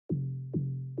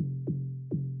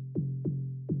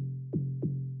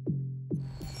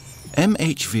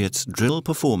HMH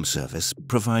DRILLPerform service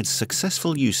provides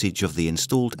successful usage of the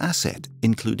installed asset,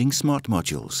 including smart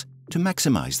modules, to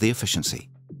maximize the efficiency.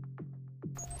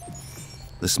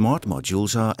 The smart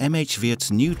modules are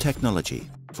HMH's new technology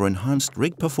for enhanced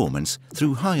rig performance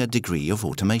through higher degree of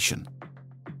automation.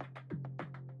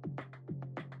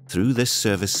 Through this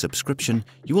service subscription,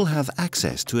 you will have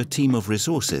access to a team of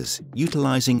resources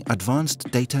utilizing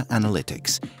advanced data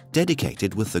analytics,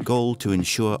 dedicated with the goal to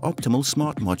ensure optimal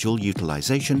smart module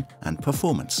utilization and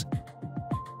performance,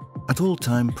 at all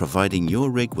time providing your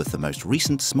rig with the most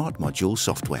recent smart module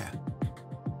software.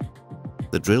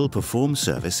 The DRILLPerform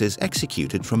service is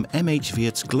executed from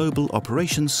HMH's Global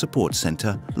Operations Support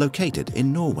Center located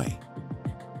in Norway.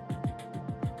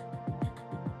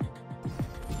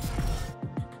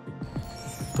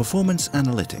 Performance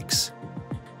Analytics.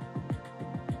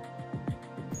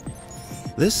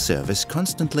 This service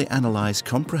constantly analyzes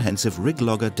comprehensive rig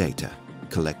logger data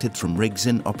collected from rigs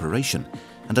in operation,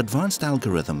 and advanced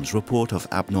algorithms report of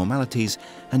abnormalities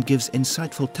and gives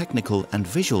insightful technical and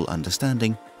visual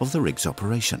understanding of the rig's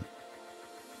operation,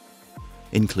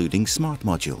 including smart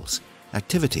modules,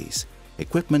 activities,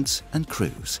 equipments and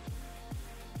crews.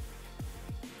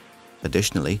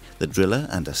 Additionally, the driller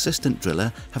and assistant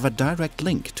driller have a direct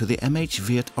link to the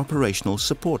HMH Operational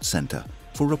Support Center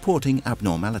for reporting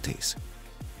abnormalities.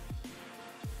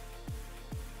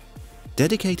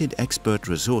 Dedicated expert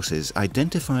resources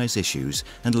identifies issues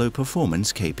and low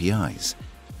performance KPIs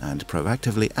and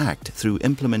proactively act through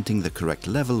implementing the correct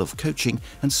level of coaching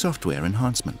and software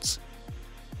enhancements.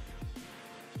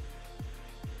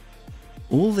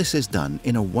 All this is done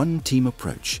in a one-team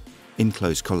approach, in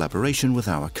close collaboration with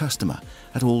our customer,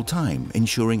 at all time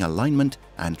ensuring alignment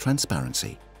and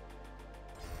transparency.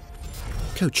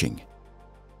 Coaching.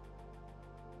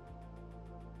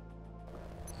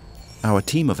 Our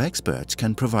team of experts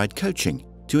can provide coaching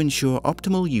to ensure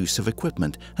optimal use of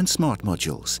equipment and smart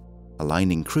modules,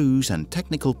 aligning crews and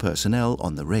technical personnel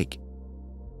on the rig.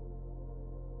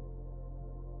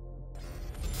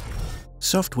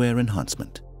 Software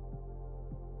enhancement.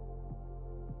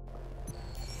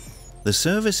 The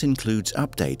service includes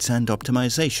updates and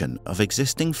optimization of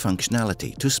existing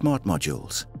functionality to smart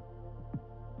modules.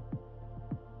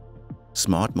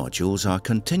 Smart modules are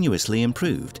continuously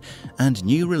improved, and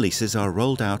new releases are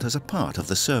rolled out as a part of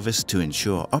the service to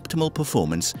ensure optimal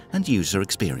performance and user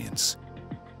experience.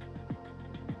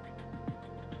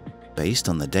 Based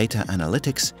on the data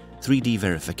analytics, 3D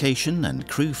verification and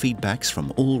crew feedbacks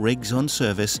from all rigs on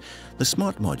service, the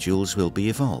smart modules will be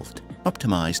evolved,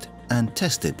 optimized and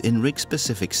tested in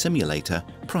rig-specific simulator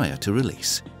prior to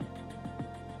release.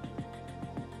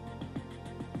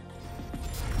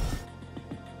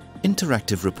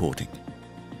 Interactive reporting.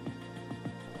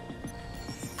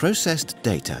 Processed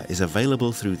data is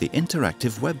available through the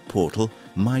interactive web portal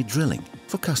My Drilling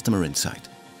for customer insight.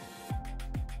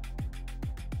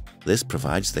 This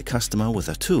provides the customer with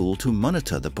a tool to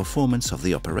monitor the performance of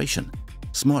the operation,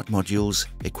 smart modules,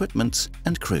 equipments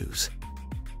and crews.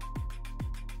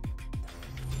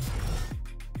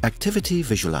 Activity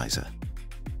Visualizer.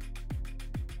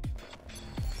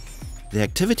 The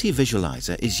Activity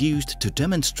Visualizer is used to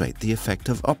demonstrate the effect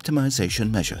of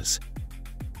optimization measures.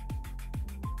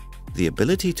 The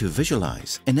ability to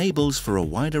visualize enables for a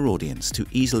wider audience to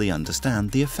easily understand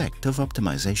the effect of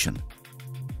optimization.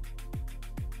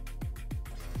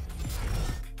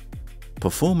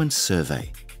 Performance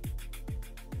Survey.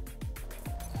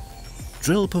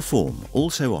 DRILLPerform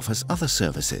also offers other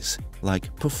services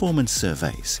like performance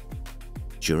surveys.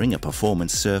 During a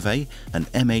performance survey, an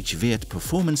HMH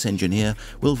performance engineer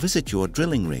will visit your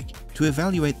drilling rig to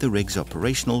evaluate the rig's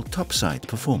operational topside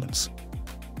performance.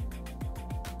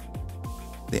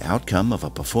 The outcome of a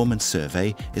performance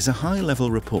survey is a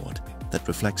high-level report that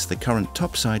reflects the current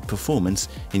topside performance,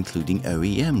 including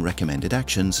OEM recommended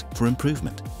actions for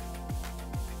improvement.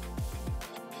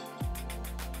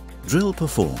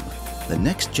 DRILLPerform, the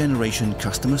next generation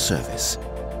customer service.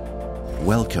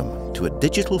 Welcome to a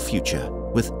digital future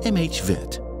with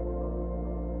HMH.